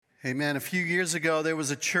Amen. A few years ago, there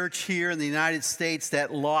was a church here in the United States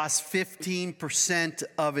that lost 15%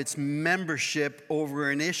 of its membership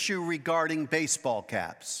over an issue regarding baseball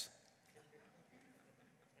caps.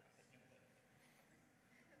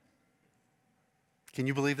 Can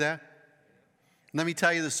you believe that? Let me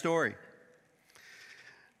tell you the story.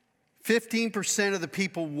 15% of the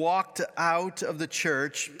people walked out of the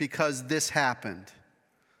church because this happened.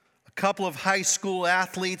 A couple of high school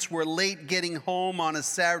athletes were late getting home on a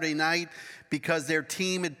Saturday night because their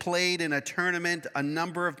team had played in a tournament a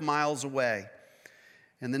number of miles away.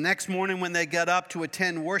 And the next morning when they got up to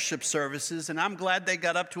attend worship services, and I'm glad they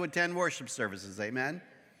got up to attend worship services, amen?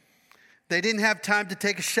 They didn't have time to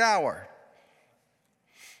take a shower.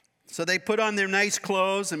 So they put on their nice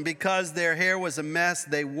clothes, and because their hair was a mess,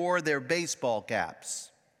 they wore their baseball caps.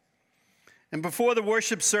 And before the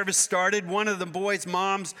worship service started, one of the boys'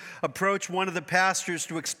 moms approached one of the pastors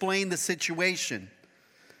to explain the situation.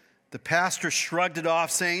 The pastor shrugged it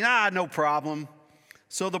off, saying, no problem.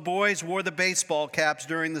 So the boys wore the baseball caps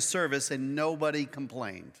during the service, and nobody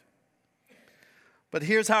complained. But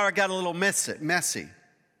here's how it got a little messy.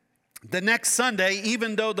 The next Sunday,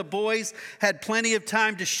 even though the boys had plenty of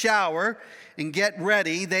time to shower and get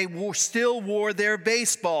ready, they still wore their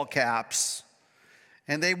baseball caps.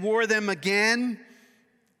 And they wore them again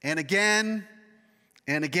and again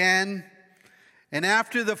and again. And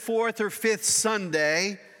after the fourth or fifth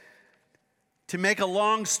Sunday, to make a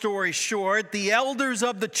long story short, the elders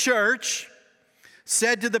of the church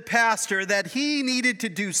said to the pastor that he needed to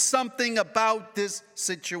do something about this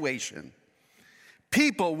situation.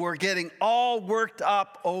 People were getting all worked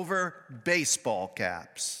up over baseball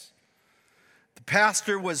caps. The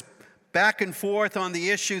pastor was back and forth on the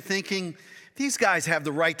issue, thinking, these guys have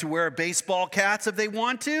the right to wear baseball caps if they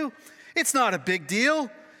want to. It's not a big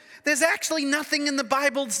deal. There's actually nothing in the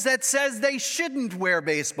Bible that says they shouldn't wear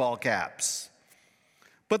baseball caps.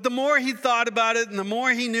 But the more he thought about it and the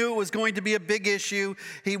more he knew it was going to be a big issue,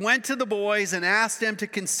 he went to the boys and asked them to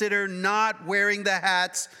consider not wearing the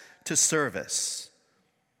hats to service.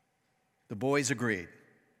 The boys agreed.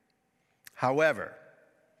 However,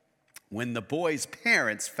 when the boys'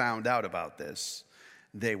 parents found out about this,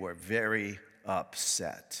 they were very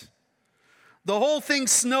upset. The whole thing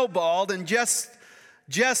snowballed, and just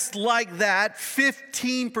like that,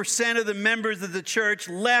 15% of the members of the church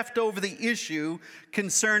left over the issue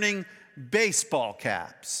concerning baseball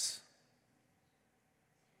caps.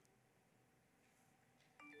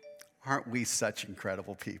 Aren't we such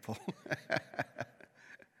incredible people?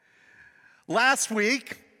 Last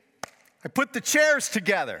week, I put the chairs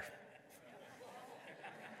together.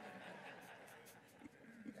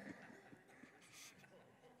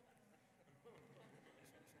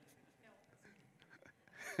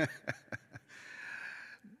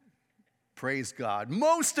 Praise God.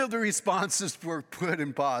 Most of the responses were good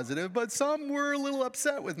and positive, but some were a little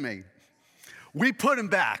upset with me. We put them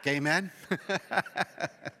back, amen?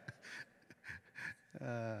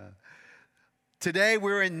 Today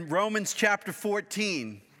we're in Romans chapter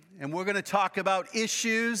 14, and we're going to talk about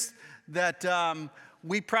issues that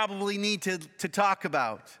we probably need to talk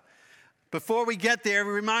about. Before we get there,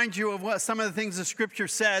 we remind you of what some of the things the Scripture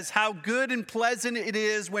says, how good and pleasant it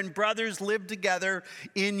is when brothers live together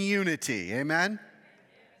in unity. Amen?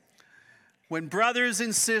 When brothers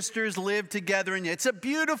and sisters live together, and it's a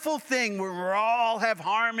beautiful thing where we all have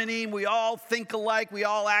harmony, we all think alike, we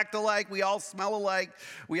all act alike, we all smell alike,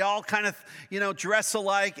 we all kind of, dress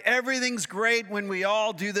alike. Everything's great when we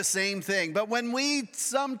all do the same thing. But when we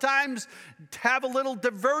sometimes have a little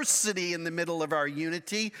diversity in the middle of our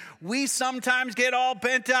unity, we sometimes get all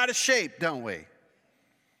bent out of shape, don't we?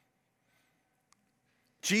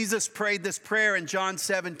 Jesus prayed this prayer in John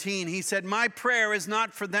 17. He said, "My prayer is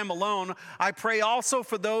not for them alone. I pray also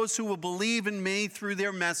for those who will believe in me through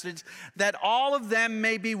their message, that all of them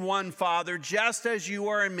may be one, Father, just as you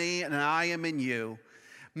are in me and I am in you.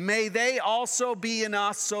 May they also be in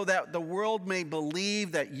us so that the world may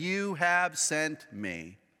believe that you have sent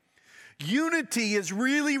me." Unity is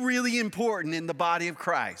really, really important in the body of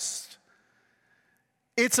Christ.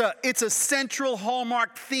 It's a central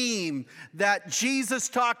hallmark theme that Jesus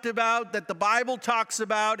talked about, that the Bible talks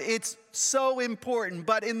about. It's so important.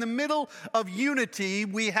 But in the middle of unity,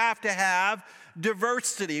 we have to have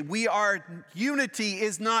diversity. Unity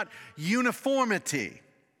is not uniformity.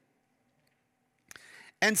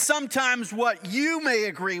 And sometimes what you may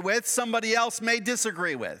agree with, somebody else may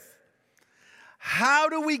disagree with. How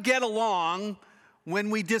do we get along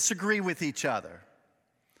when we disagree with each other?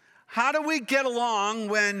 How do we get along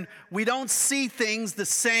when we don't see things the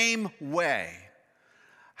same way?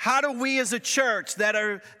 How do we as a church that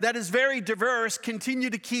is very diverse continue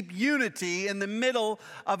to keep unity in the middle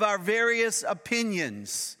of our various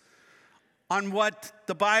opinions on what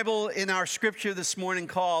the Bible in our scripture this morning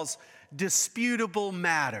calls disputable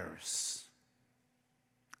matters?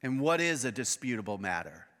 And what is a disputable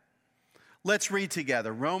matter? Let's read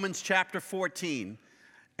together Romans chapter 14,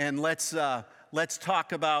 and let's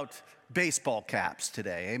talk about baseball caps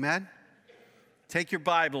today. Amen? Take your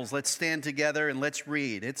Bibles, let's stand together and let's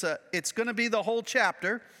read. It's going to be the whole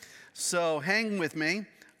chapter, so hang with me.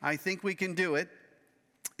 I think we can do it.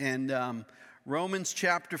 And Romans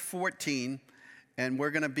chapter 14, and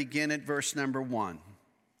we're going to begin at verse number 1.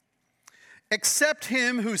 Accept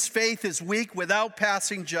him whose faith is weak without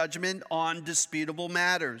passing judgment on disputable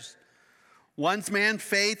matters. One man's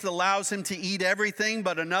faith allows him to eat everything,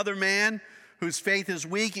 but another man whose faith is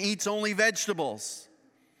weak eats only vegetables.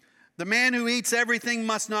 The man who eats everything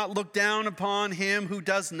must not look down upon him who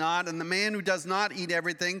does not, and the man who does not eat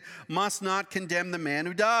everything must not condemn the man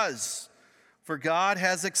who does, for God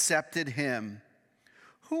has accepted him.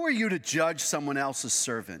 Who are you to judge someone else's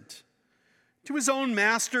servant? To his own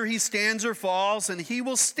master he stands or falls, and he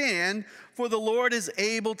will stand, for the Lord is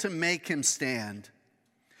able to make him stand.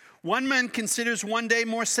 One man considers one day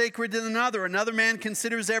more sacred than another. Another man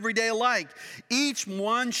considers every day alike. Each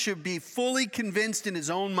one should be fully convinced in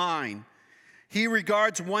his own mind. He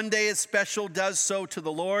regards one day as special, does so to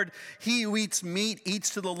the Lord. He who eats meat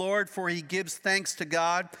eats to the Lord, for he gives thanks to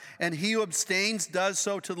God. And he who abstains does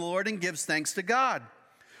so to the Lord and gives thanks to God.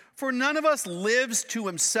 For none of us lives to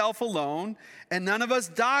himself alone, and none of us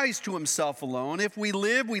dies to himself alone. If we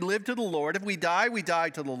live, we live to the Lord. If we die, we die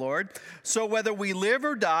to the Lord. So whether we live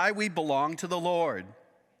or die, we belong to the Lord.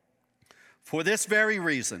 For this very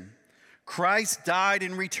reason, Christ died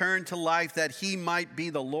and returned to life that he might be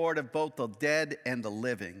the Lord of both the dead and the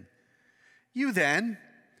living. You then,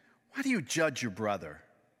 why do you judge your brother?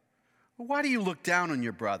 Why do you look down on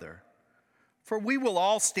your brother? For we will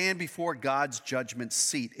all stand before God's judgment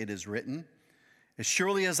seat, it is written. As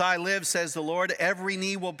surely as I live, says the Lord, every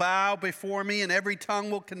knee will bow before me and every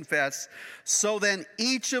tongue will confess. So then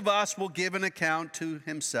each of us will give an account to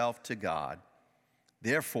himself to God.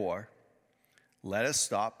 Therefore, let us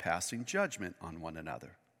stop passing judgment on one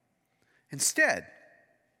another. Instead,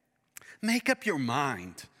 make up your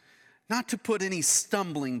mind not to put any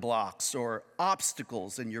stumbling blocks or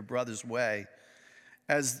obstacles in your brother's way.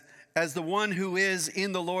 As the one who is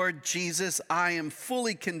in the Lord Jesus, I am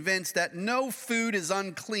fully convinced that no food is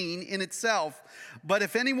unclean in itself. But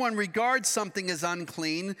if anyone regards something as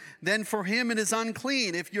unclean, then for him it is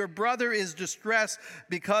unclean. If your brother is distressed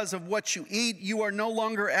because of what you eat, you are no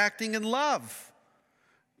longer acting in love.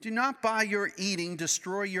 Do not by your eating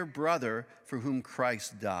destroy your brother for whom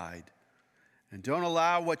Christ died. And don't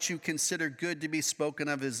allow what you consider good to be spoken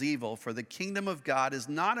of as evil, for the kingdom of God is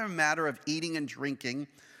not a matter of eating and drinking,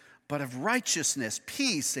 but of righteousness,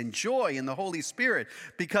 peace, and joy in the Holy Spirit,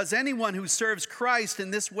 because anyone who serves Christ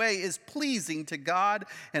in this way is pleasing to God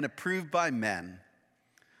and approved by men.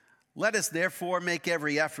 Let us therefore make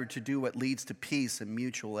every effort to do what leads to peace and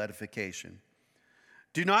mutual edification.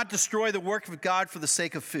 Do not destroy the work of God for the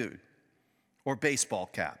sake of food or baseball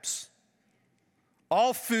caps.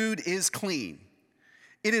 All food is clean.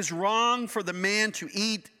 It is wrong for the man to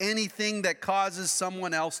eat anything that causes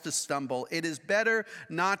someone else to stumble. It is better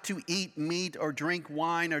not to eat meat or drink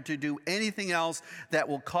wine or to do anything else that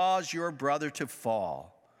will cause your brother to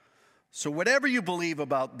fall. So whatever you believe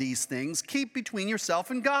about these things, keep between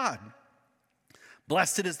yourself and God.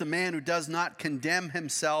 Blessed is the man who does not condemn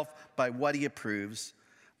himself by what he approves,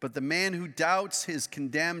 but the man who doubts is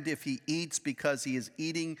condemned if he eats, because he is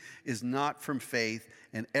eating is not from faith,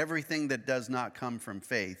 and everything that does not come from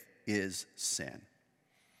faith is sin.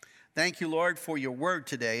 Thank you, Lord, for your word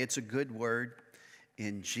today. It's a good word.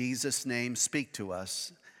 In Jesus' name, speak to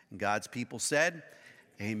us. And God's people said,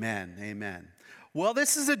 amen, amen. Well,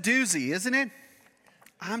 this is a doozy, isn't it?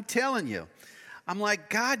 I'm telling you. I'm like,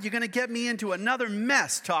 God, you're going to get me into another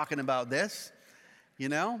mess talking about this, you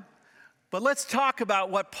know? But let's talk about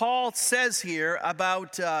what Paul says here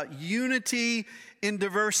about unity in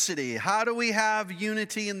diversity. How do we have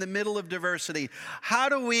unity in the middle of diversity? How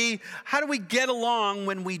do we get along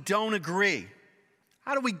when we don't agree?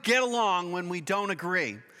 How do we get along when we don't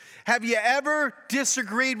agree? Have you ever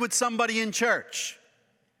disagreed with somebody in church?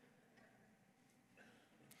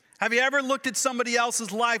 Have you ever looked at somebody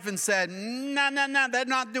else's life and said, no, they're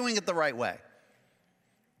not doing it the right way?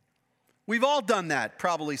 We've all done that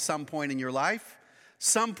probably some point in your life.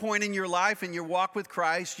 Some point in your life in your walk with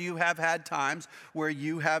Christ, you have had times where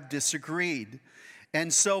you have disagreed.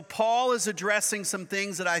 And so Paul is addressing some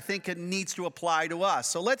things that I think it needs to apply to us.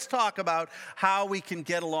 So let's talk about how we can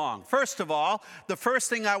get along. First of all, the first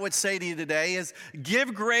thing I would say to you today is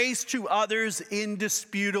give grace to others in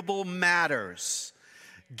disputable matters.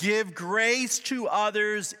 Give grace to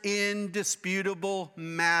others in disputable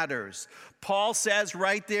matters. Paul says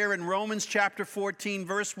right there in Romans chapter 14,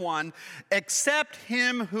 verse 1, accept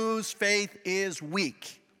him whose faith is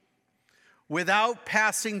weak, without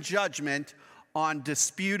passing judgment on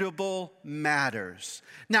disputable matters.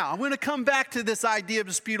 Now, I'm going to come back to this idea of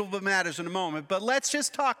disputable matters in a moment, but let's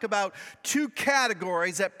just talk about two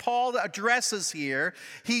categories that Paul addresses here.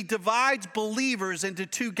 He divides believers into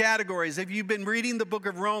two categories. If you've been reading the book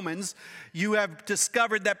of Romans, you have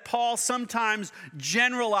discovered that Paul sometimes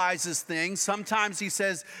generalizes things. Sometimes he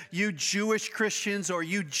says, you Jewish Christians or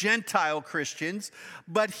you Gentile Christians.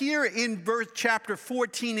 But here in chapter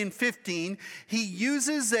 14 and 15, he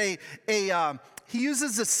uses a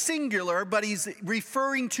singular, but he's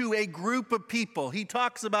referring to a group of people. He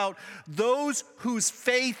talks about those whose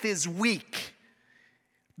faith is weak.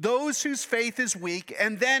 Those whose faith is weak.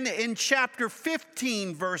 And then in chapter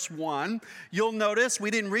 15, verse 1, you'll notice,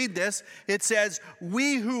 we didn't read this, it says,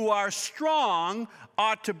 we who are strong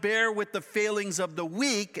ought to bear with the failings of the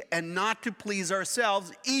weak and not to please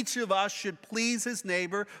ourselves. Each of us should please his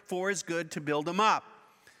neighbor for his good to build him up.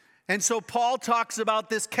 And so Paul talks about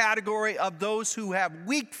this category of those who have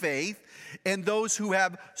weak faith and those who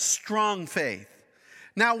have strong faith.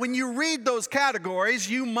 Now, when you read those categories,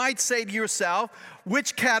 you might say to yourself,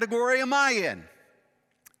 which category am I in?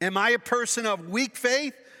 Am I a person of weak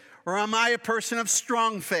faith or am I a person of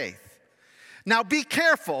strong faith? Now, be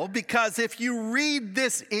careful, because if you read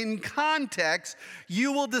this in context,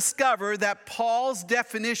 you will discover that Paul's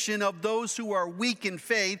definition of those who are weak in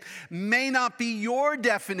faith may not be your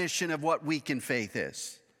definition of what weak in faith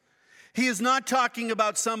is. He is not talking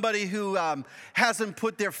about somebody who hasn't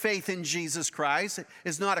put their faith in Jesus Christ,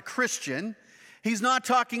 is not a Christian. He's not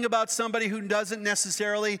talking about somebody who doesn't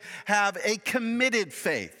necessarily have a committed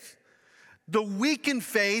faith. The weak in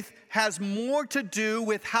faith has more to do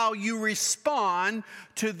with how you respond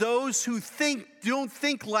to those who don't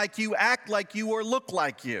think like you, act like you, or look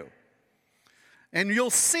like you. And you'll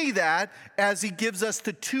see that as he gives us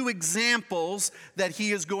the two examples that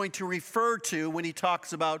he is going to refer to when he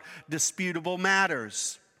talks about disputable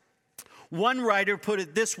matters. One writer put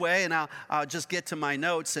it this way, and I'll just get to my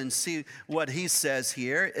notes and see what he says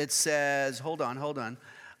here. It says, hold on.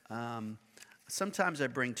 Sometimes I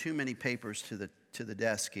bring too many papers to the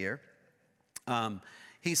desk here.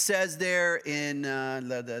 He says there in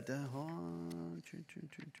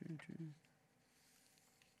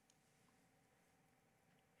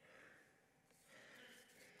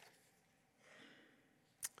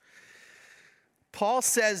Paul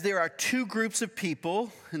says there are two groups of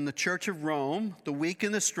people in the church of Rome, the weak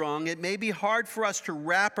and the strong. It may be hard for us to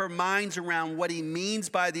wrap our minds around what he means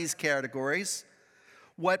by these categories.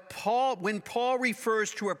 When Paul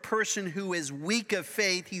refers to a person who is weak of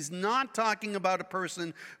faith, he's not talking about a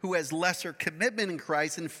person who has lesser commitment in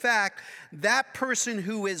Christ. In fact, that person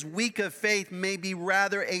who is weak of faith may be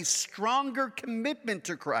rather a stronger commitment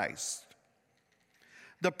to Christ.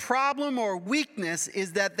 The problem or weakness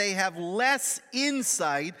is that they have less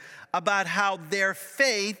insight about how their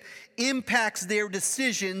faith impacts their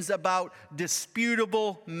decisions about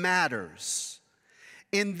disputable matters.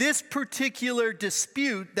 In this particular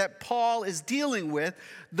dispute that Paul is dealing with,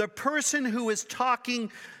 the person who is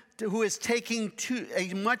taking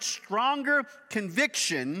a much stronger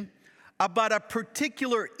conviction about a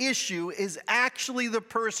particular issue is actually the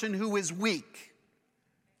person who is weak.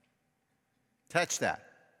 Catch that.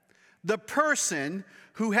 The person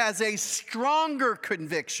who has a stronger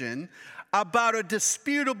conviction about a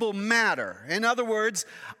disputable matter. In other words,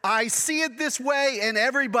 I see it this way and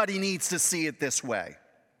everybody needs to see it this way.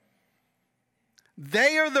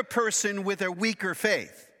 They are the person with a weaker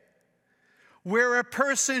faith. Where a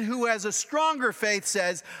person who has a stronger faith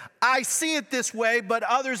says, I see it this way, but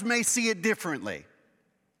others may see it differently.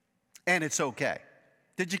 And it's okay.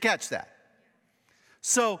 Did you catch that?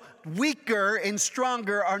 So weaker and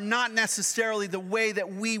stronger are not necessarily the way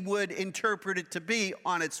that we would interpret it to be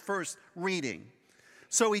on its first reading.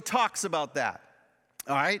 So he talks about that.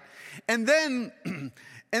 All right? And then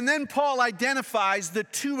Paul identifies the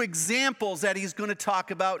two examples that he's going to talk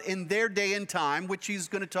about in their day and time, which he's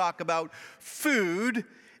going to talk about food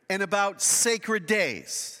and about sacred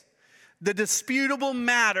days. The disputable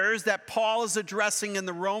matters that Paul is addressing in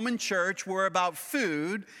the Roman church were about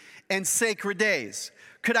food and sacred days.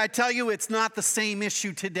 Could I tell you it's not the same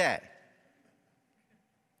issue today?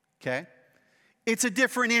 Okay? It's a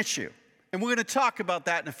different issue. And we're going to talk about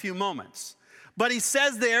that in a few moments. But he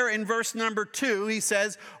says there in verse number 2, he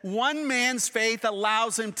says, one man's faith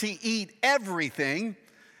allows him to eat everything.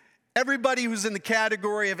 Everybody who's in the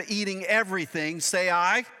category of eating everything, say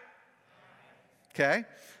aye. Okay.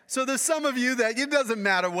 So there's some of you that it doesn't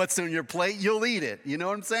matter what's on your plate, you'll eat it. You know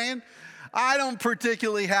what I'm saying? I don't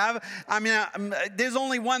particularly have. There's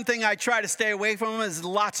only one thing I try to stay away from is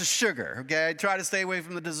lots of sugar, okay? I try to stay away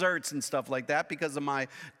from the desserts and stuff like that because of my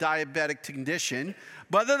diabetic condition.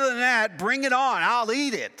 But other than that, bring it on. I'll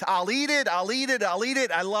eat it. I'll eat it. I'll eat it. I'll eat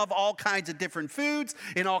it. I love all kinds of different foods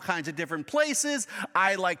in all kinds of different places.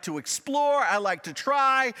 I like to explore. I like to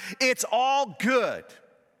try. It's all good.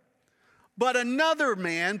 But another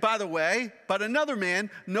man, by the way,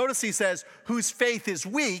 notice he says, whose faith is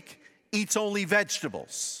weak, eats only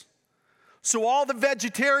vegetables. So all the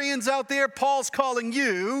vegetarians out there, Paul's calling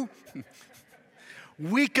you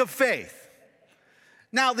weak of faith.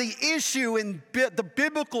 Now the issue in the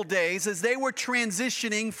biblical days is they were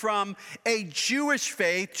transitioning from a Jewish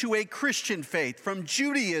faith to a Christian faith, from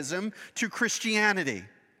Judaism to Christianity.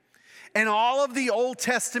 And all of the Old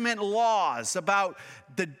Testament laws about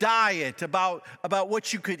the diet, about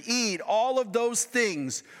what you could eat, all of those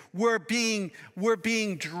things were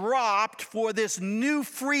being dropped for this new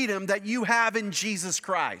freedom that you have in Jesus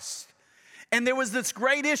Christ. And there was this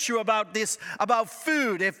great issue about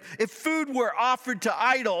food. If food were offered to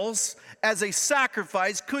idols as a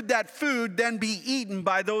sacrifice, could that food then be eaten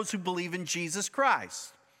by those who believe in Jesus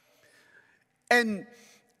Christ? And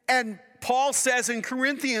Paul says in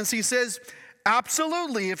Corinthians, he says,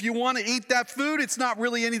 absolutely, if you want to eat that food, it's not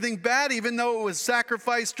really anything bad, even though it was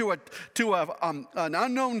sacrificed to an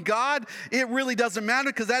unknown God. It really doesn't matter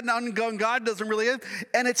because that unknown God doesn't really,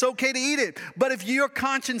 and it's okay to eat it. But if your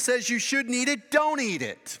conscience says you shouldn't eat it, don't eat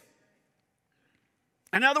it.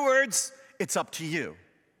 In other words, it's up to you.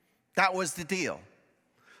 That was the deal.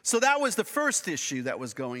 So that was the first issue that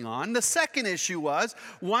was going on. The second issue was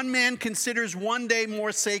one man considers one day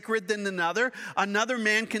more sacred than another. Another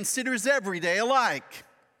man considers every day alike.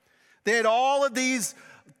 They had all of these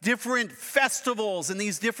different festivals and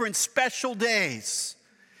these different special days.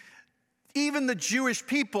 Even the Jewish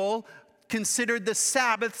people considered the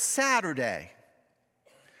Sabbath Saturday.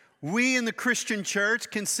 We in the Christian church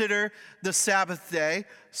consider the Sabbath day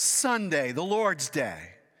Sunday, the Lord's Day.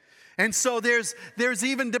 And so there's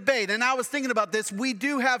even debate. And I was thinking about this. We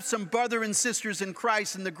do have some brothers and sisters in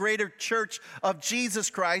Christ in the greater church of Jesus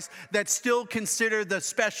Christ that still consider the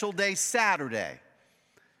special day Saturday.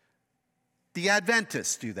 The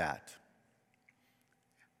Adventists do that.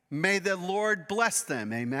 May the Lord bless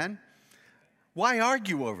them. Amen. Why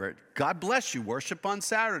argue over it? God bless you. Worship on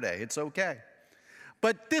Saturday. It's okay.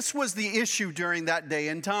 But this was the issue during that day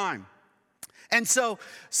and time. And so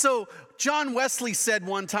John Wesley said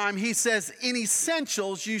one time, he says, in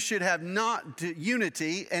essentials you should have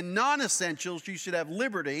unity, and non-essentials you should have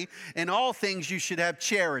liberty, and all things you should have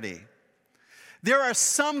charity. There are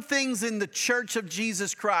some things in the church of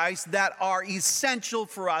Jesus Christ that are essential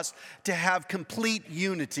for us to have complete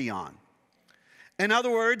unity on. In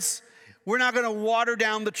other words, we're not going to water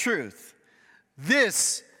down the truth.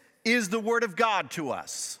 This is the word of God to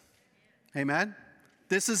us. Amen?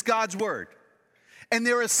 This is God's word. And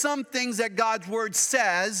there are some things that God's word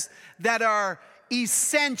says that are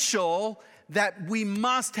essential that we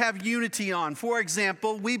must have unity on. For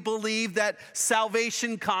example, we believe that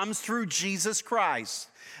salvation comes through Jesus Christ,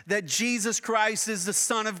 that Jesus Christ is the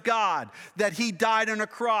Son of God, that he died on a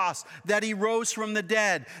cross, that he rose from the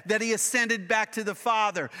dead, that he ascended back to the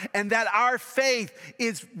Father, and that our faith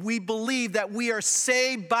is, we believe that we are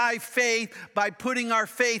saved by faith by putting our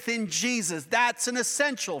faith in Jesus. That's an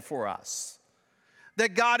essential for us.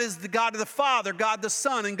 That God is the God of the Father, God the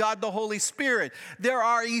Son, and God the Holy Spirit. There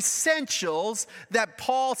are essentials that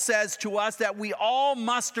Paul says to us that we all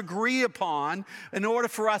must agree upon in order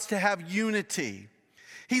for us to have unity.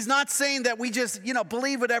 He's not saying that we just,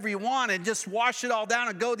 believe whatever you want and just wash it all down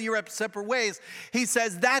and go your separate ways. He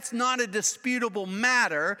says that's not a disputable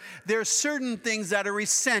matter. There are certain things that are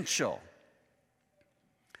essential.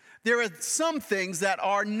 There are some things that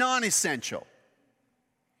are non-essential.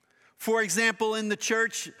 For example, in the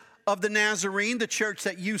church of the Nazarene, the church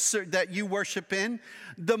that you worship in,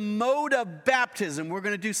 the mode of baptism, we're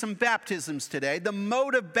going to do some baptisms today. The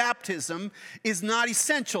mode of baptism is not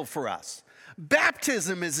essential for us.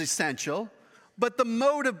 Baptism is essential, but the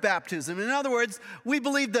mode of baptism. In other words, we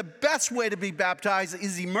believe the best way to be baptized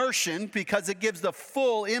is immersion because it gives the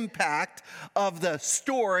full impact of the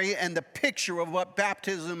story and the picture of what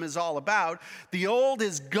baptism is all about. The old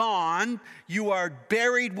is gone. You are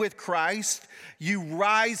buried with Christ. You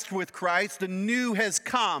rise with Christ. The new has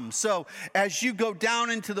come. So as you go down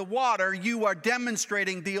into the water, you are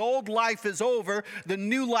demonstrating the old life is over. The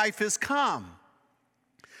new life has come.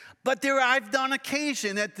 But I've done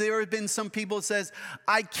occasion that there have been some people who says,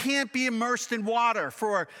 I can't be immersed in water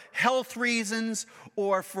for health reasons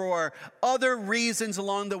or for other reasons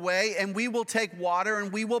along the way, and we will take water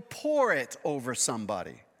and we will pour it over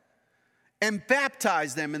somebody and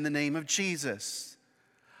baptize them in the name of Jesus.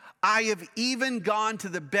 I have even gone to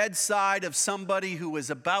the bedside of somebody who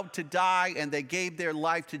was about to die and they gave their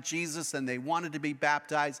life to Jesus and they wanted to be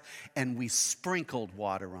baptized, and we sprinkled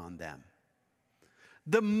water on them.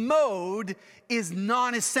 The mode is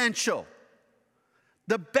non-essential.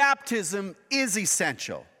 The baptism is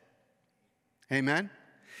essential. Amen?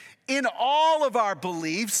 In all of our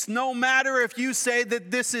beliefs, no matter if you say that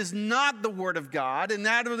this is not the Word of God, and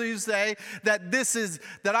that you say that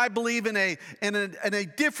that I believe in a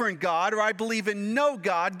different God, or I believe in no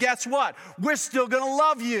God, guess what? We're still going to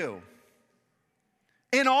love you.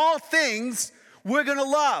 In all things, we're going to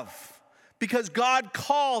love. Because God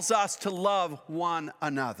calls us to love one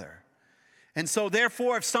another. And so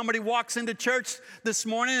therefore, if somebody walks into church this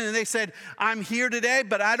morning and they said, I'm here today,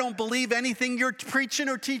 but I don't believe anything you're preaching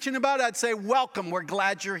or teaching about, I'd say, welcome, we're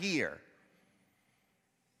glad you're here.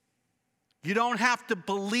 You don't have to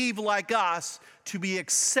believe like us to be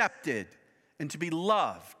accepted and to be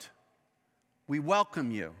loved. We welcome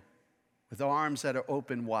you with arms that are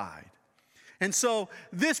open wide. And so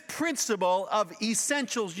this principle of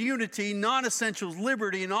essentials unity, non-essentials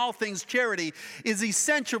liberty, and all things charity is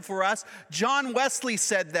essential for us. John Wesley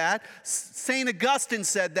said that. St. Augustine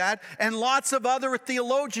said that. And lots of other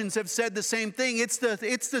theologians have said the same thing. It's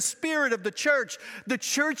the spirit of the church. The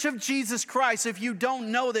Church of Jesus Christ, if you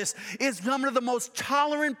don't know this, is one of the most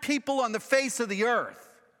tolerant people on the face of the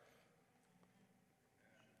earth.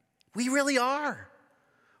 We really are.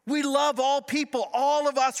 We love all people. All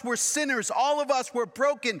of us were sinners. All of us were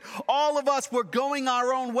broken. All of us were going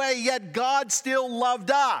our own way, yet God still loved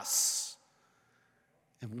us.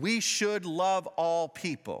 And we should love all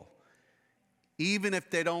people, even if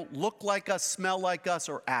they don't look like us, smell like us,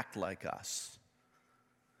 or act like us.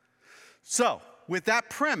 So, with that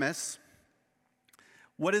premise,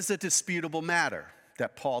 what is a disputable matter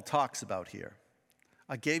that Paul talks about here?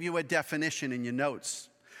 I gave you a definition in your notes.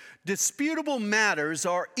 Disputable matters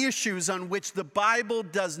are issues on which the Bible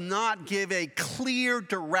does not give a clear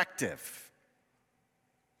directive.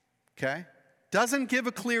 Okay? Doesn't give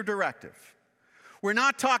a clear directive. We're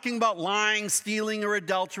not talking about lying, stealing, or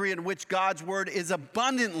adultery in which God's word is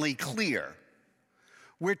abundantly clear.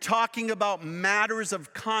 We're talking about matters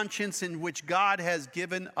of conscience in which God has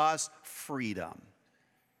given us freedom.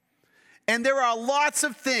 And there are lots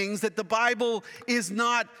of things that the Bible is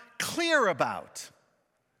not clear about.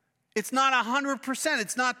 It's not 100%.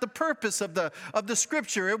 It's not the purpose of the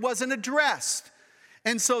scripture. It wasn't addressed.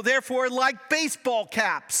 And so therefore, like baseball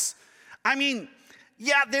caps, I mean,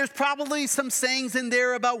 yeah, there's probably some sayings in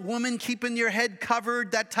there about women keeping your head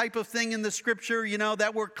covered, that type of thing in the scripture,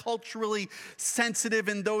 that were culturally sensitive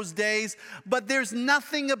in those days. But there's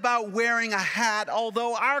nothing about wearing a hat,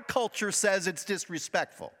 although our culture says it's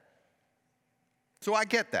disrespectful. So I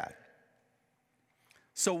get that.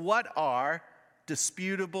 So what are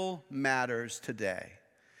disputable matters today?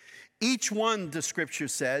 Each one, the scripture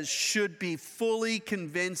says, should be fully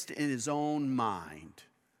convinced in his own mind.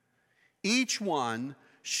 Each one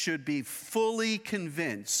should be fully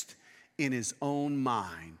convinced in his own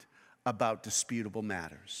mind about disputable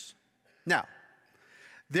matters. Now,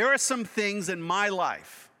 there are some things in my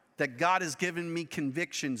life that God has given me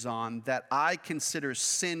convictions on that I consider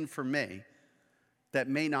sin for me that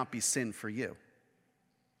may not be sin for you.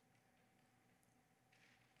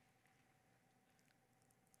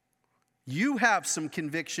 You have some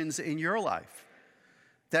convictions in your life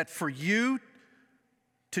that for you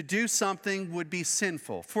to do something would be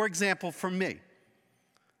sinful. For example, for me,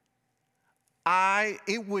 I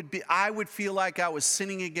would feel like I was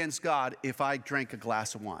sinning against God if I drank a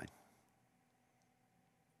glass of wine.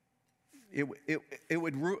 It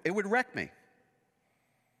would wreck me.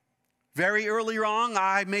 Very early on,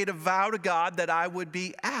 I made a vow to God that I would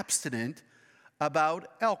be abstinent about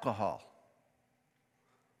alcohol.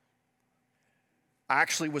 I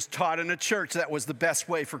actually was taught in a church that was the best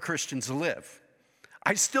way for Christians to live.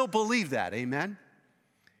 I still believe that, amen?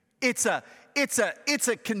 It's a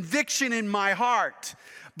conviction in my heart.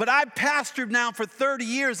 But I've pastored now for 30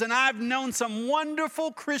 years, and I've known some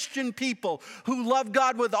wonderful Christian people who love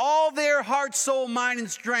God with all their heart, soul, mind, and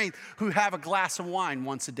strength, who have a glass of wine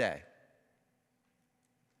once a day.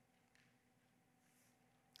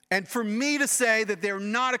 And for me to say that they're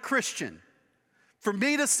not a Christian, for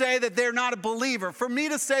me to say that they're not a believer, for me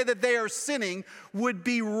to say that they are sinning would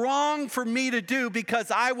be wrong for me to do, because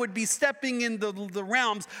I would be stepping into the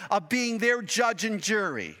realms of being their judge and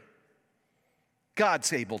jury.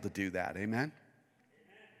 God's able to do that, amen?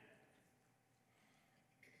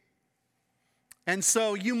 And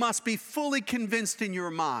so you must be fully convinced in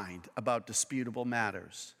your mind about disputable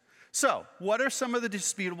matters. So, what are some of the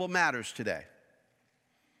disputable matters today?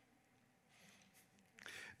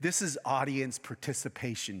 This is audience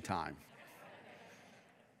participation time.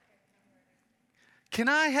 Can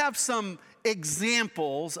I have some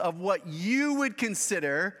examples of what you would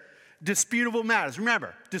consider disputable matters?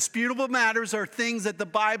 Remember, disputable matters are things that the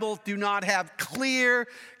Bible do not have clear,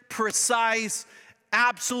 precise,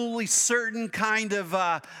 absolutely certain kind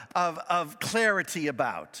of clarity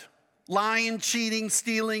about. Lying, cheating,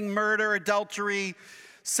 stealing, murder, adultery,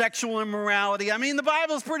 sexual immorality. I mean, the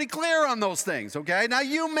Bible's pretty clear on those things, okay? Now,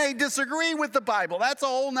 you may disagree with the Bible. That's a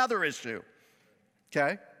whole nother issue,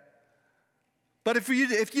 okay? But if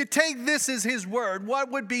you take this as his word, what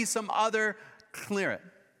would be some other clear?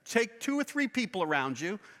 Take 2 or 3 people around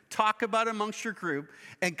you, talk about it amongst your group,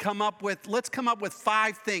 and let's come up with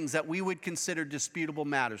 5 things that we would consider disputable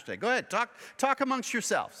matters today. Go ahead, talk amongst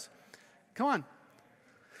yourselves. Come on.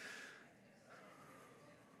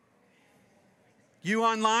 You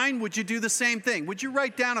online, would you do the same thing? Would you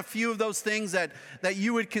write down a few of those things that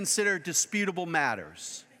you would consider disputable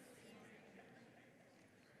matters?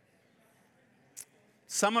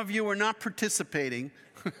 Some of you are not participating.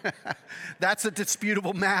 That's a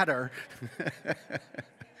disputable matter.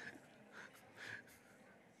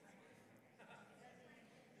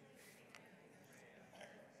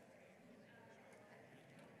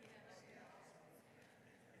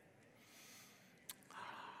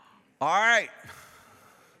 All right.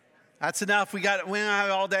 That's enough. We got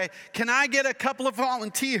all day. Can I get a couple of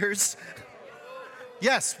volunteers?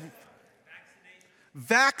 Yes.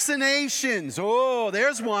 Vaccinations. Oh,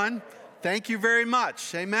 there's one. Thank you very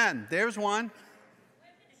much. Amen. There's one.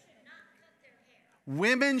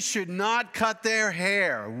 Women should not cut their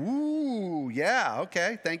hair. Ooh, yeah.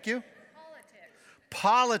 Okay. Thank you.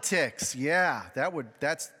 Politics. Yeah.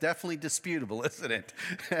 That's definitely disputable, isn't it?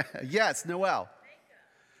 Yes, Noelle.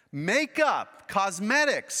 Makeup,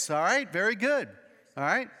 cosmetics, all right, very good. All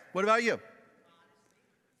right, what about you?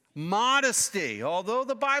 Modesty, although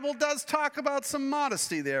the Bible does talk about some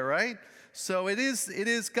modesty there, right? So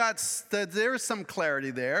there is some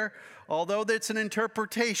clarity there, although it's an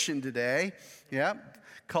interpretation today. Yeah,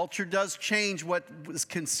 culture does change what is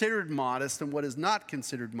considered modest and what is not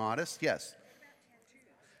considered modest. Yes.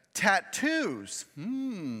 Tattoos.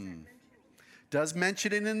 Does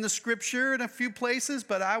mention it in the scripture in a few places,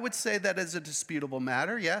 but I would say that is a disputable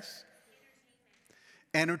matter, yes?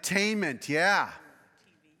 Entertainment, yeah.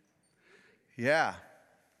 Yeah.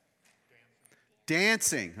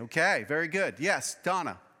 Dancing, okay, very good. Yes,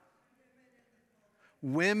 Donna.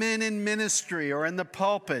 Women in ministry or in the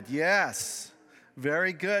pulpit, yes.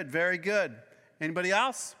 Very good, very good. Anybody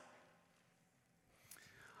else?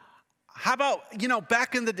 How about,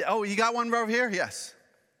 back in the day, you got one over here? Yes.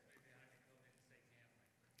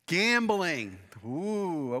 Gambling.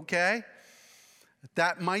 Ooh, okay.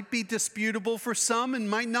 That might be disputable for some and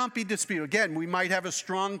might not be disputable. Again, we might have a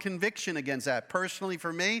strong conviction against that. Personally,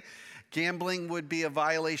 for me, gambling would be a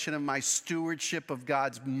violation of my stewardship of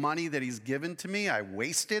God's money that he's given to me. I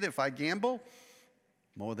waste it if I gamble.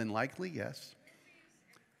 More than likely, yes.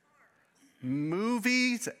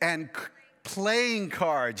 Movies and playing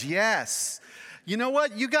cards, yes. You know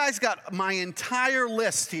what? You guys got my entire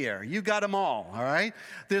list here. You got them all right?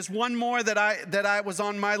 There's one more that I was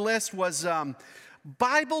on my list was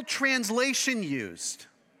Bible translation used.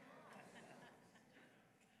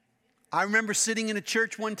 I remember sitting in a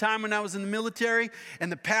church one time when I was in the military,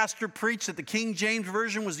 and the pastor preached that the King James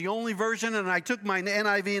Version was the only version, and I took my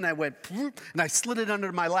NIV and I went, and I slid it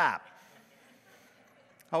under my lap.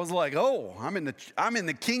 I was like, oh, I'm in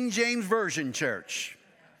the King James Version church.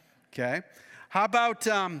 Okay. How about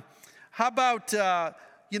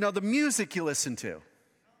the music you listen to?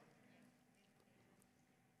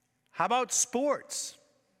 How about sports?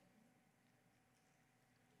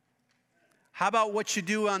 How about what you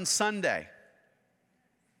do on Sunday?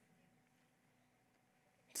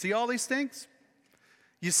 See all these things?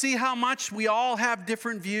 You see how much we all have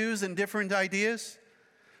different views and different ideas?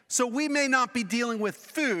 So we may not be dealing with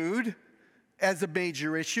food as a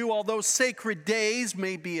major issue, although sacred days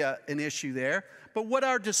may be an issue there. But what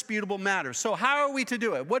are disputable matters? So how are we to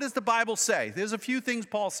do it? What does the Bible say? There's a few things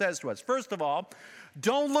Paul says to us. First of all,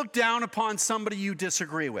 don't look down upon somebody you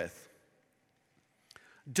disagree with.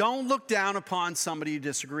 Don't look down upon somebody you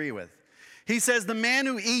disagree with. He says, the man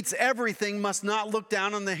who eats everything must not look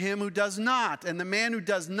down on him who does not. And the man who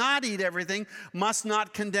does not eat everything must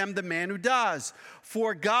not condemn the man who does.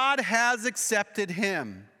 For God has accepted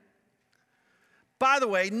him. By the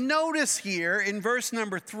way, notice here in verse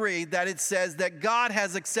number 3 that it says that God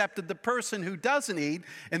has accepted the person who doesn't eat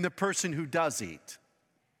and the person who does eat.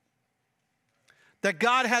 That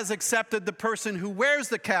God has accepted the person who wears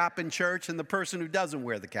the cap in church and the person who doesn't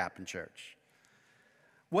wear the cap in church.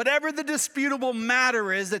 Whatever the disputable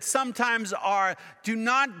matter is that sometimes do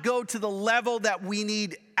not go to the level that we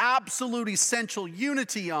need absolute essential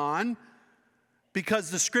unity on, because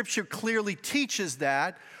the scripture clearly teaches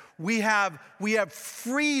that. We have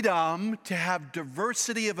freedom to have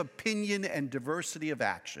diversity of opinion and diversity of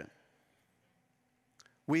action.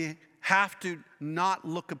 We have to not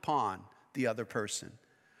look upon the other person.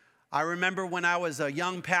 I remember when I was a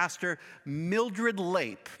young pastor, Mildred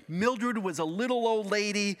Lape. Mildred was a little old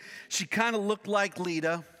lady. She kind of looked like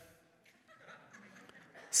Lita.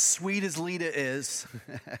 Sweet as Lita is.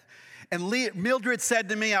 And Mildred said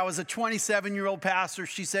to me, I was a 27-year-old pastor,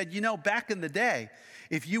 she said, back in the day,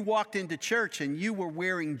 if you walked into church and you were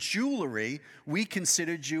wearing jewelry, we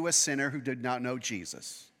considered you a sinner who did not know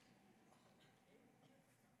Jesus.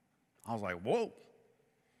 I was like, whoa.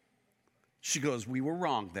 She goes, we were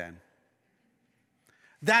wrong then.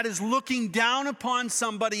 That is looking down upon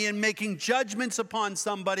somebody and making judgments upon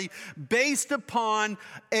somebody based upon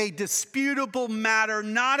a disputable matter,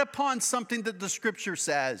 not upon something that the scripture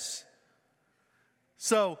says.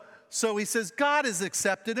 So he says, God has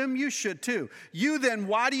accepted him, you should too. You then,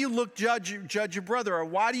 why do you judge your brother, or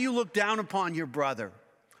why do you look down upon your brother?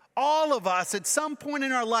 All of us, at some point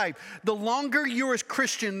in our life, the longer you're a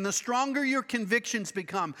Christian, the stronger your convictions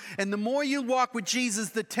become. And the more you walk with Jesus,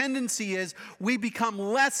 the tendency is we become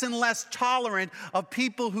less and less tolerant of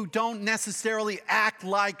people who don't necessarily act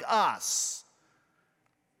like us.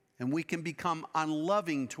 And we can become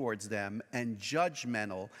unloving towards them and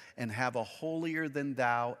judgmental and have a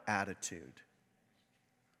holier-than-thou attitude.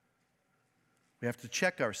 We have to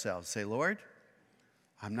check ourselves. Say, Lord,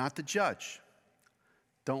 I'm not the judge.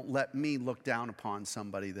 Don't let me look down upon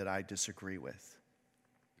somebody that I disagree with.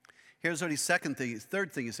 Here's what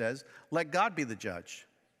third thing he says, let God be the judge.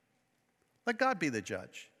 Let God be the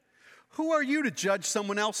judge. Who are you to judge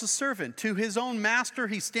someone else's servant? To his own master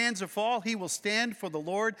he stands or fall. He will stand, for the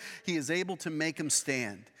Lord he is able to make him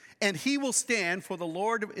stand. And he will stand, for the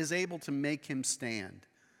Lord is able to make him stand.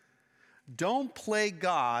 Don't play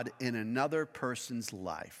God in another person's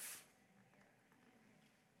life.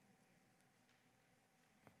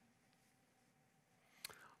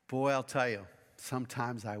 Boy, I'll tell you,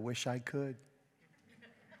 sometimes I wish I could.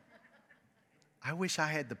 I wish I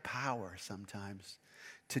had the power sometimes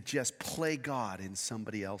to just play God in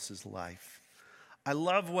somebody else's life. I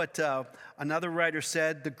love what another writer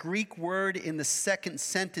said. The Greek word in the second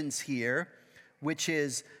sentence here, which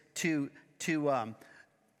is to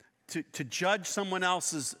judge someone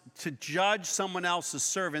else's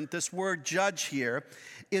servant. This word judge here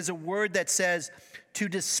is a word that says to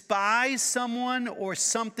despise someone or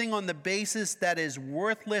something on the basis that is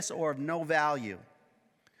worthless or of no value.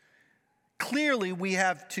 Clearly, we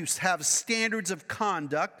have to have standards of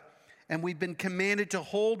conduct, and we've been commanded to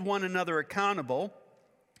hold one another accountable.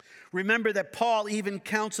 Remember that Paul even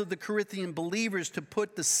counseled the Corinthian believers to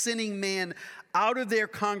put the sinning man out of their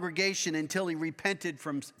congregation until he repented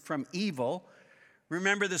from evil.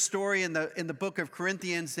 Remember the story in the book of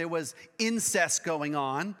Corinthians, there was incest going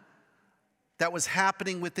on that was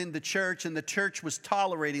happening within the church, and the church was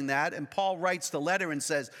tolerating that. And Paul writes the letter and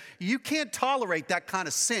says, you can't tolerate that kind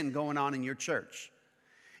of sin going on in your church.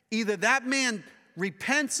 Either that man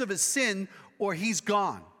repents of his sin or he's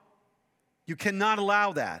gone. You cannot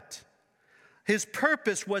allow that. His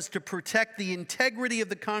purpose was to protect the integrity of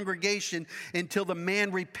the congregation until the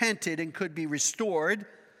man repented and could be restored.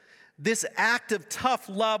 This act of tough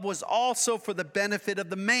love was also for the benefit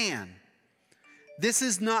of the man. This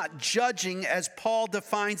is not judging as Paul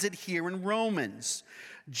defines it here in Romans.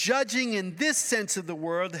 Judging in this sense of the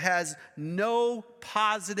word has no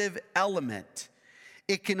positive element.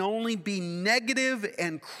 It can only be negative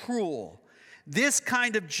and cruel. This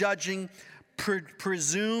kind of judging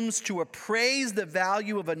presumes to appraise the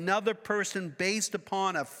value of another person based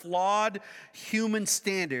upon a flawed human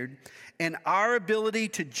standard, and our ability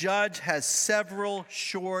to judge has several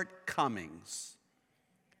shortcomings.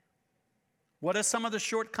 What are some of the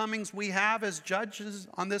shortcomings we have as judges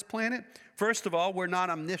on this planet? First of all, we're not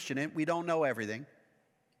omniscient. We don't know everything.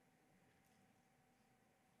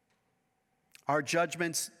 Our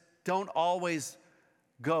judgments don't always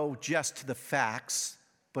go just to the facts,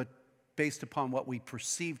 but based upon what we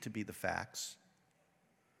perceive to be the facts.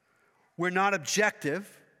 We're not objective,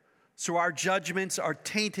 so our judgments are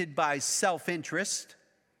tainted by self-interest.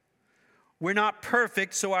 We're not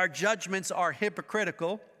perfect, so our judgments are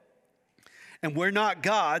hypocritical. And we're not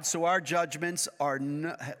God, so our judgments are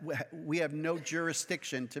we have no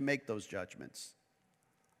jurisdiction to make those judgments.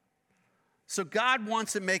 So God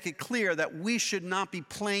wants to make it clear that we should not be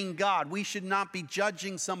playing God. We should not be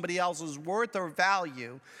judging somebody else's worth or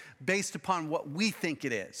value based upon what we think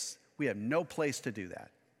it is. We have no place to do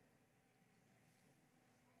that.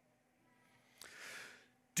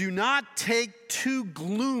 Do not take too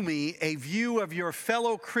gloomy a view of your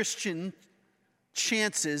fellow Christian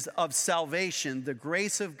chances of salvation. The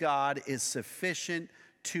grace of God is sufficient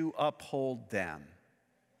to uphold them.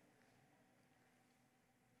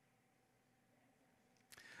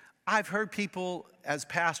 I've heard people, as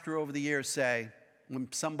pastor over the years, say, when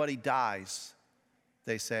somebody dies,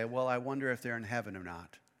 they say, well, I wonder if they're in heaven or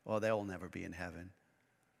not. Well, they'll never be in heaven.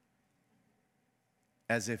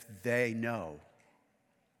 As if they know.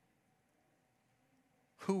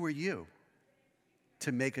 Who are you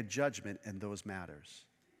to make a judgment in those matters?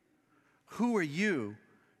 Who are you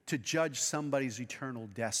to judge somebody's eternal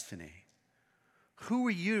destiny? Who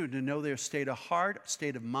are you to know their state of heart,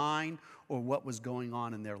 state of mind, or what was going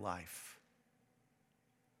on in their life?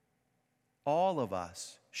 All of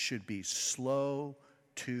us should be slow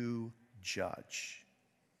to judge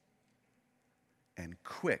and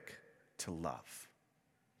quick to love.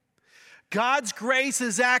 God's grace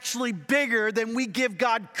is actually bigger than we give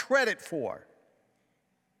God credit for.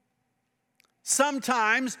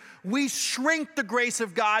 Sometimes we shrink the grace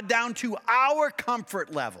of God down to our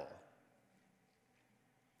comfort level.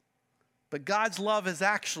 But God's love is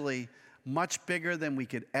actually much bigger than we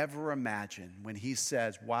could ever imagine when he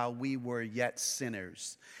says, while we were yet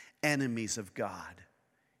sinners, enemies of God,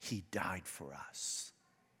 he died for us.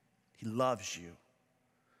 He loves you.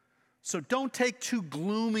 So don't take too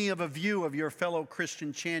gloomy of a view of your fellow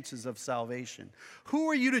Christian chances of salvation. Who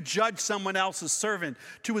are you to judge someone else's servant?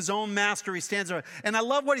 To his own master he stands. And I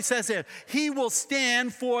love what he says here. He will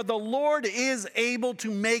stand, for the Lord is able to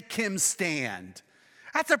make him stand.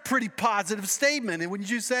 That's a pretty positive statement, wouldn't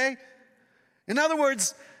you say? In other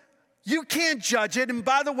words, you can't judge it. And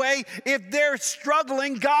by the way, if they're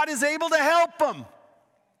struggling, God is able to help them.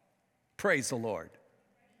 Praise the Lord.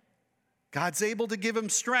 God's able to give them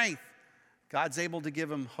strength. God's able to give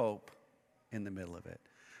them hope in the middle of it.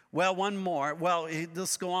 Well, one more. Well,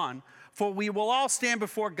 let's go on. For we will all stand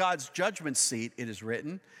before God's judgment seat, it is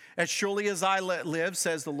written. As surely as I live,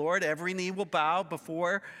 says the Lord, every knee will bow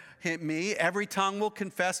before me, every tongue will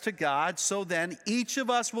confess to God. So then each of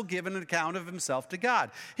us will give an account of himself to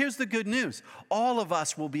God. Here's the good news. All of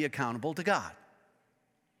us will be accountable to God.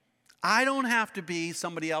 I don't have to be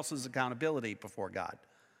somebody else's accountability before God.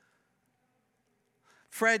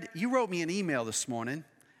 Fred, you wrote me an email this morning,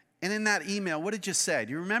 and in that email, what did you say?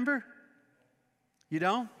 Do you remember? You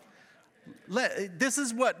don't? This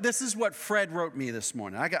is what Fred wrote me this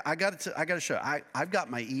morning. I got to show you. I've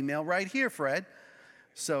got my email right here, Fred.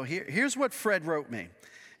 So here's what Fred wrote me.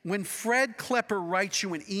 When Fred Klepper writes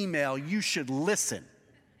you an email, you should listen.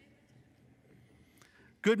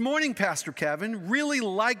 Good morning, Pastor Kevin. Really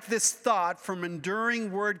like this thought from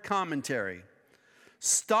Enduring Word Commentary.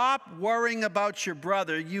 Stop worrying about your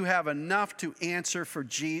brother. You have enough to answer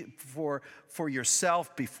for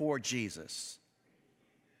yourself before Jesus.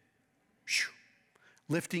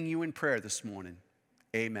 Lifting you in prayer this morning.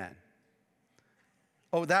 Amen.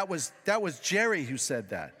 Oh, that was Jerry who said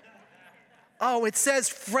that. Oh, it says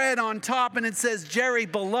Fred on top and it says Jerry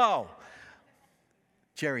below.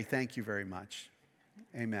 Jerry, thank you very much.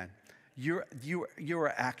 Amen. You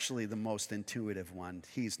are actually the most intuitive one.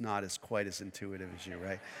 He's not quite as intuitive as you,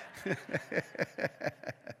 right?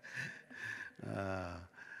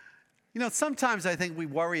 Sometimes I think we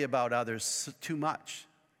worry about others too much.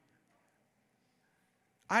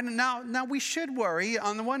 Now we should worry.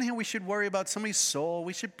 On the one hand, we should worry about somebody's soul.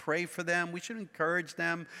 We should pray for them. We should encourage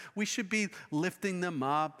them. We should be lifting them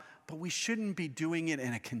up. But we shouldn't be doing it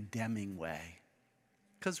in a condemning way.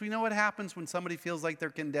 Because we know what happens when somebody feels like they're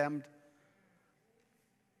condemned.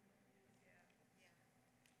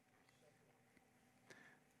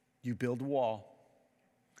 You build a wall.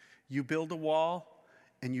 You build a wall,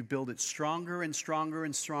 and you build it stronger and stronger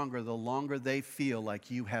and stronger the longer they feel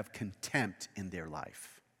like you have contempt in their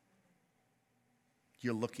life.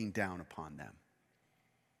 you're looking down upon them.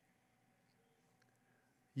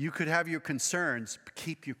 You could have your concerns, but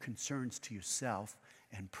keep your concerns to yourself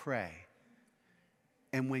and pray.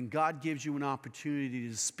 And when God gives you an opportunity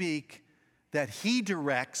to speak, that He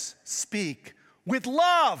directs, speak with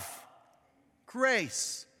love,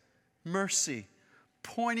 grace, mercy,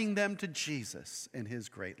 pointing them to Jesus and His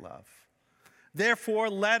great love. Therefore,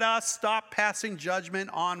 let us stop passing judgment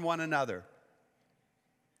on one another.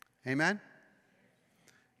 Amen?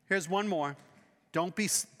 Here's one more. Don't be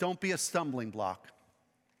a stumbling block.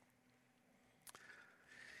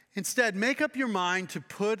 Instead, make up your mind not to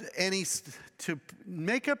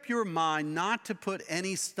put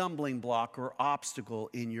any stumbling block or obstacle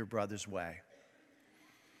in your brother's way.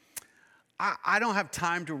 I don't have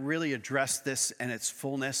time to really address this in its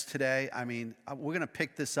fullness today. I mean, we're going to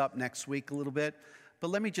pick this up next week a little bit. But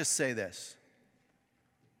let me just say this.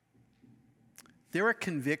 There are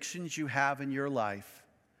convictions you have in your life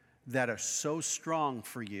that are so strong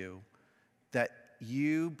for you that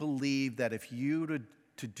you believe that if you were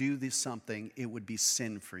to do this something, it would be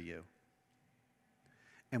sin for you.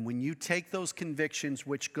 And when you take those convictions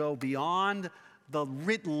which go beyond the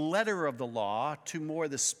written letter of the law to more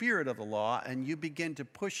the spirit of the law, and you begin to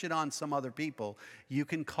push it on some other people, you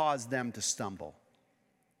can cause them to stumble.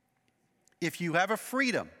 If you have a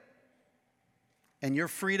freedom, and your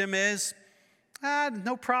freedom is,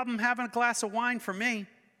 no problem having a glass of wine for me,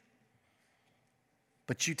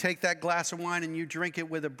 but you take that glass of wine and you drink it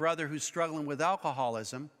with a brother who's struggling with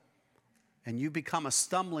alcoholism, and you become a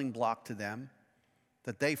stumbling block to them,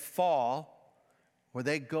 that they fall or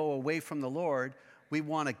they go away from the Lord, we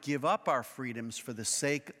want to give up our freedoms for the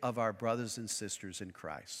sake of our brothers and sisters in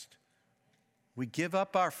Christ. We give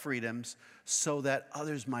up our freedoms so that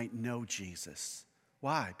others might know Jesus.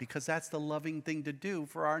 Why? Because that's the loving thing to do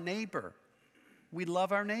for our neighbor. We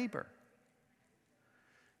love our neighbor.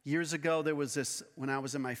 Years ago, there was this, when I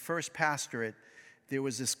was in my first pastorate, there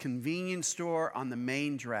was this convenience store on the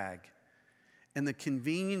main drag. In the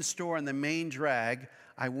convenience store on the main drag,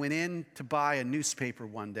 I went in to buy a newspaper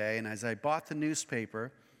one day, and as I bought the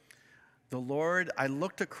newspaper, I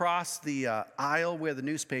looked across the aisle where the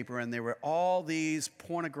newspaper, and there were all these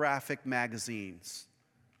pornographic magazines.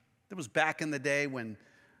 It was back in the day when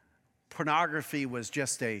pornography was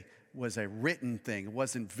just a written thing. It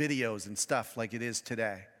wasn't videos and stuff like it is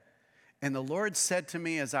today. And the Lord said to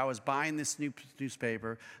me as I was buying this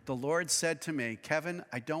newspaper, the Lord said to me, Kevin,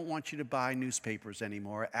 I don't want you to buy newspapers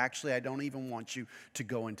anymore. Actually, I don't even want you to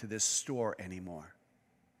go into this store anymore.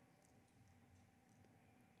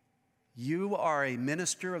 You are a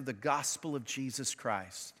minister of the gospel of Jesus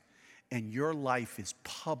Christ, and your life is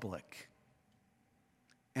public.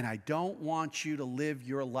 And I don't want you to live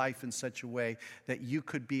your life in such a way that you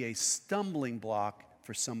could be a stumbling block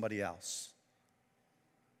for somebody else.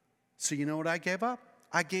 So you know what I gave up?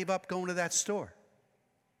 I gave up going to that store.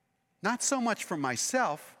 Not so much for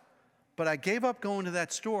myself, but I gave up going to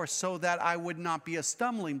that store so that I would not be a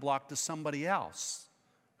stumbling block to somebody else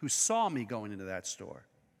who saw me going into that store.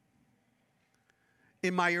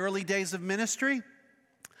 In my early days of ministry,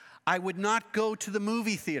 I would not go to the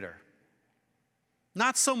movie theater.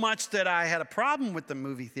 Not so much that I had a problem with the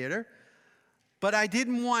movie theater, but I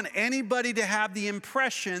didn't want anybody to have the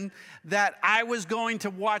impression that I was going to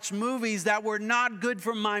watch movies that were not good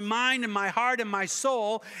for my mind and my heart and my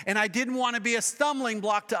soul, and I didn't want to be a stumbling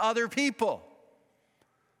block to other people.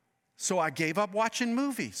 So I gave up watching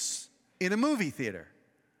movies in a movie theater.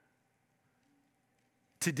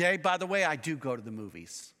 Today, by the way, I do go to the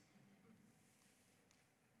movies.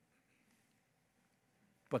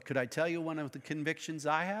 But could I tell you one of the convictions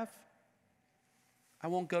I have? I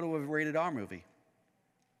won't go to a rated R movie.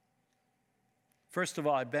 First of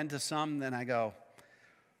all, I've been to some, then I go,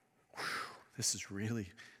 this is really,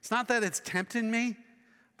 it's not that it's tempting me,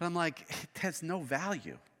 but I'm like, it has no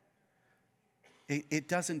value. It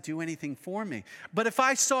doesn't do anything for me. But if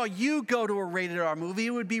I saw you go to a rated R movie, it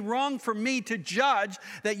would be wrong for me to judge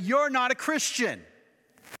that you're not a Christian.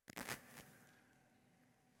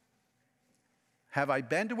 Have I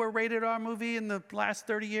been to a rated R movie in the last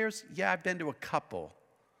 30 years? Yeah, I've been to a couple.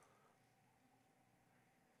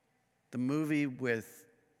 The movie with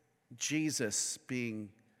Jesus being,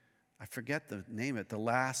 I forget the name of it,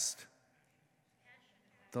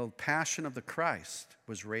 the Passion of the Christ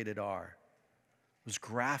was rated R. It was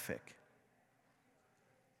graphic.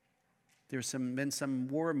 There's been some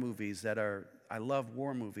war movies I love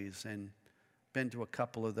war movies and been to a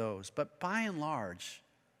couple of those. But by and large,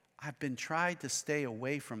 I've been trying to stay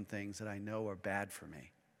away from things that I know are bad for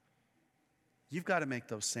me. You've got to make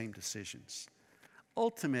those same decisions.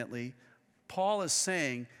 Ultimately, Paul is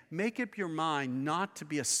saying, make up your mind not to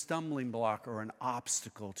be a stumbling block or an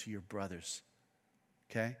obstacle to your brothers.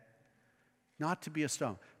 Okay? Not to be a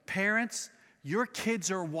stone. Parents, your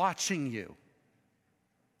kids are watching you.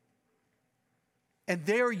 And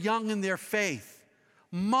they're young in their faith.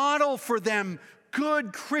 Model for them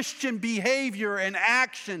good Christian behavior and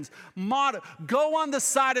actions. Go on the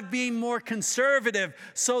side of being more conservative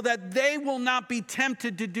so that they will not be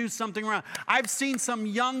tempted to do something wrong. I've seen some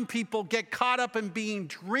young people get caught up in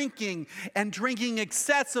drinking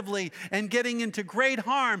excessively and getting into great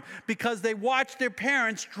harm because they watch their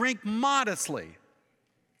parents drink modestly.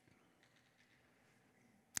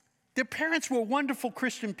 Their parents were wonderful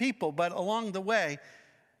Christian people, but along the way,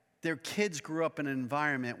 their kids grew up in an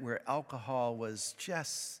environment where alcohol was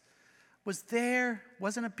there,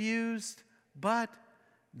 wasn't abused, but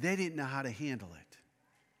they didn't know how to handle it.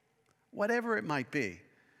 Whatever it might be,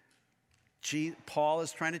 Paul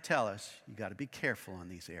is trying to tell us, you got to be careful on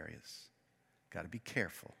these areas. Got to be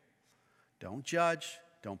careful. Don't judge.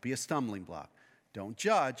 Don't be a stumbling block. Don't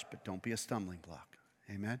judge, but don't be a stumbling block.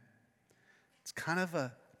 Amen? It's kind of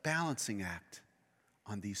a balancing act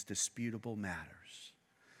on these disputable matters.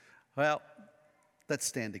 Well, let's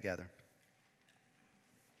stand together.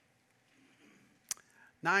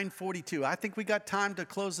 9:42. I think we got time to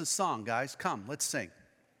close the song, guys. Come, let's sing.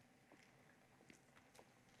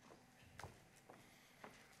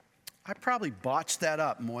 I probably botched that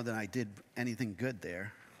up more than I did anything good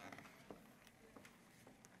there.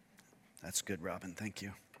 That's good, Robin. Thank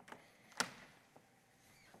you.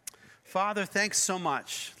 Father, thanks so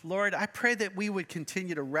much. Lord, I pray that we would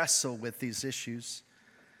continue to wrestle with these issues.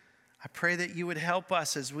 I pray that you would help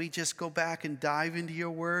us as we just go back and dive into your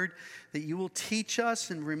word, that you will teach us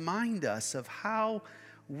and remind us of how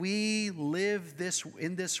we live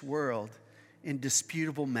in this world in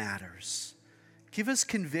disputable matters. Give us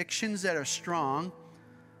convictions that are strong,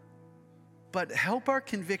 but help our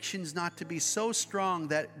convictions not to be so strong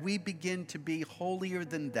that we begin to be holier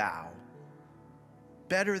than thou,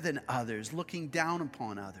 better than others, looking down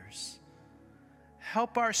upon others.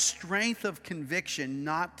 Help our strength of conviction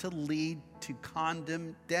not to lead to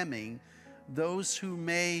condemning those who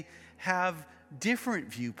may have different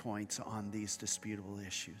viewpoints on these disputable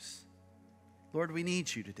issues. Lord, we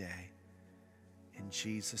need you today. In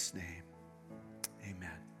Jesus' name,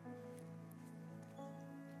 amen.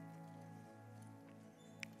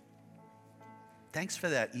 Thanks for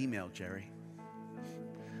that email, Jerry.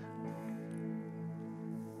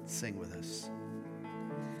 Sing with us.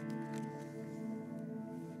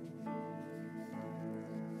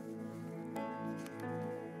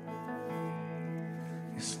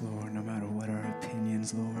 Yes, Lord, no matter what our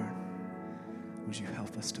opinions, Lord, would you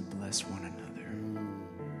help us to bless one another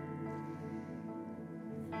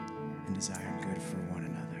and desire good for one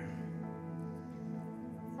another.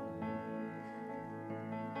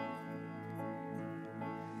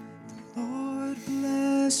 The Lord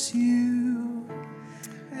bless you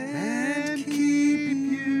and keep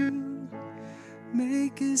you,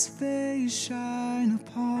 make his face shine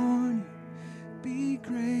upon you, be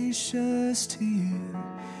gracious to you.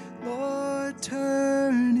 Lord,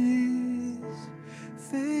 turn his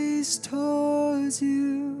face towards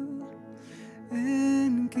you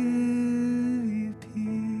and give you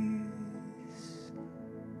peace.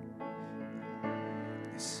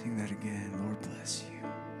 Let's sing that again. Lord, bless you.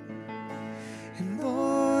 And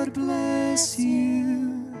Lord, bless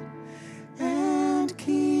you and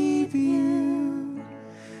keep you,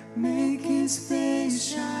 make his face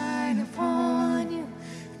shine upon you,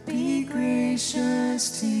 be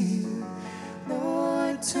gracious to you.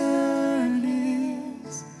 Lord, turn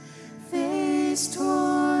his face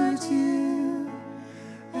toward you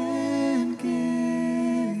and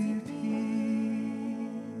give you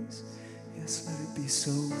peace. Yes, let it be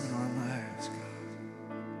so in our lives, God.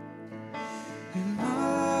 And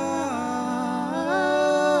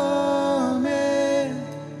amen,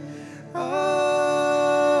 amen, amen,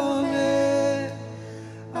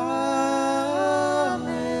 amen, amen,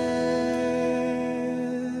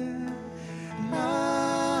 amen.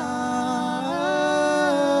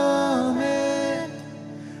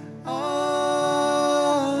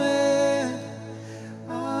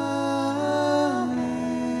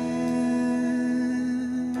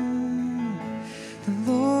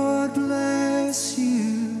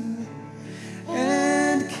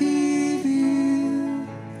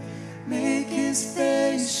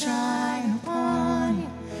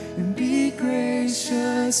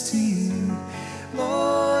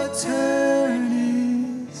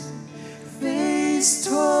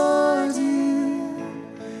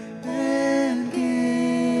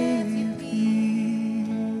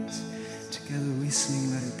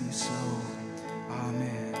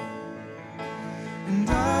 And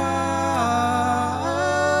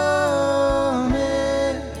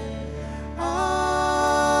amen, amen,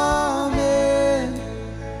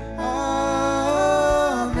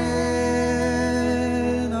 amen,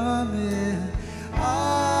 amen,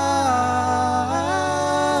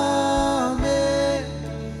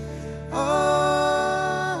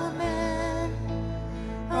 amen,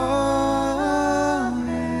 amen.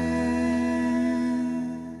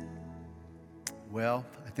 Well,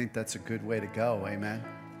 I think that's a good way to go, amen.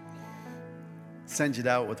 Send it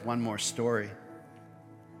out with one more story.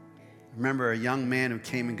 Remember a young man who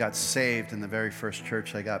came and got saved in the very first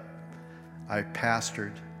church I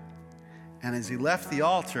pastored. And as he left the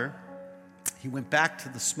altar, he went back to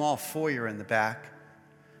the small foyer in the back,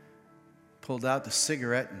 pulled out the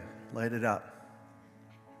cigarette and lighted it up.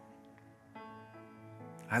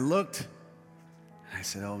 I looked and I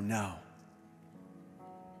said, oh no.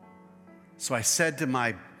 So I said to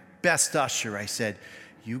my best usher, I said,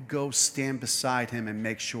 you go stand beside him and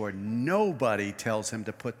make sure nobody tells him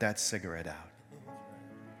to put that cigarette out.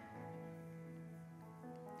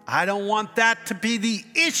 I don't want that to be the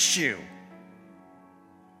issue.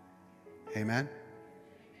 Amen?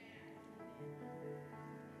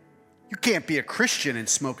 You can't be a Christian and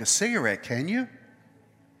smoke a cigarette, can you?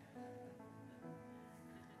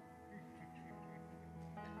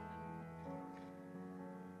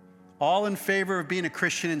 All in favor of being a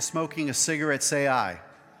Christian and smoking a cigarette, say aye.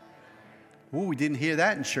 Ooh, we didn't hear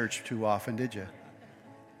that in church too often, did you?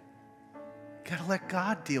 Got to let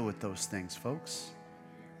God deal with those things, folks.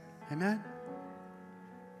 Amen?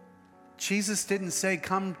 Jesus didn't say,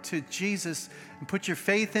 come to Jesus and put your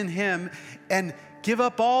faith in him and give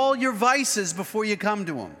up all your vices before you come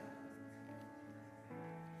to him.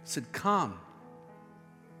 He said, come.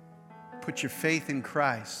 Put your faith in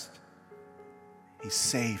Christ. He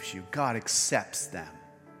saves you. God accepts them.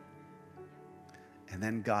 And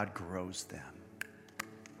then God grows them.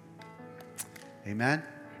 Amen?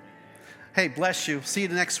 Hey, bless you. See you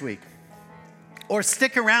next week. Or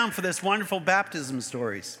stick around for this wonderful baptism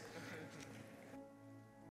stories.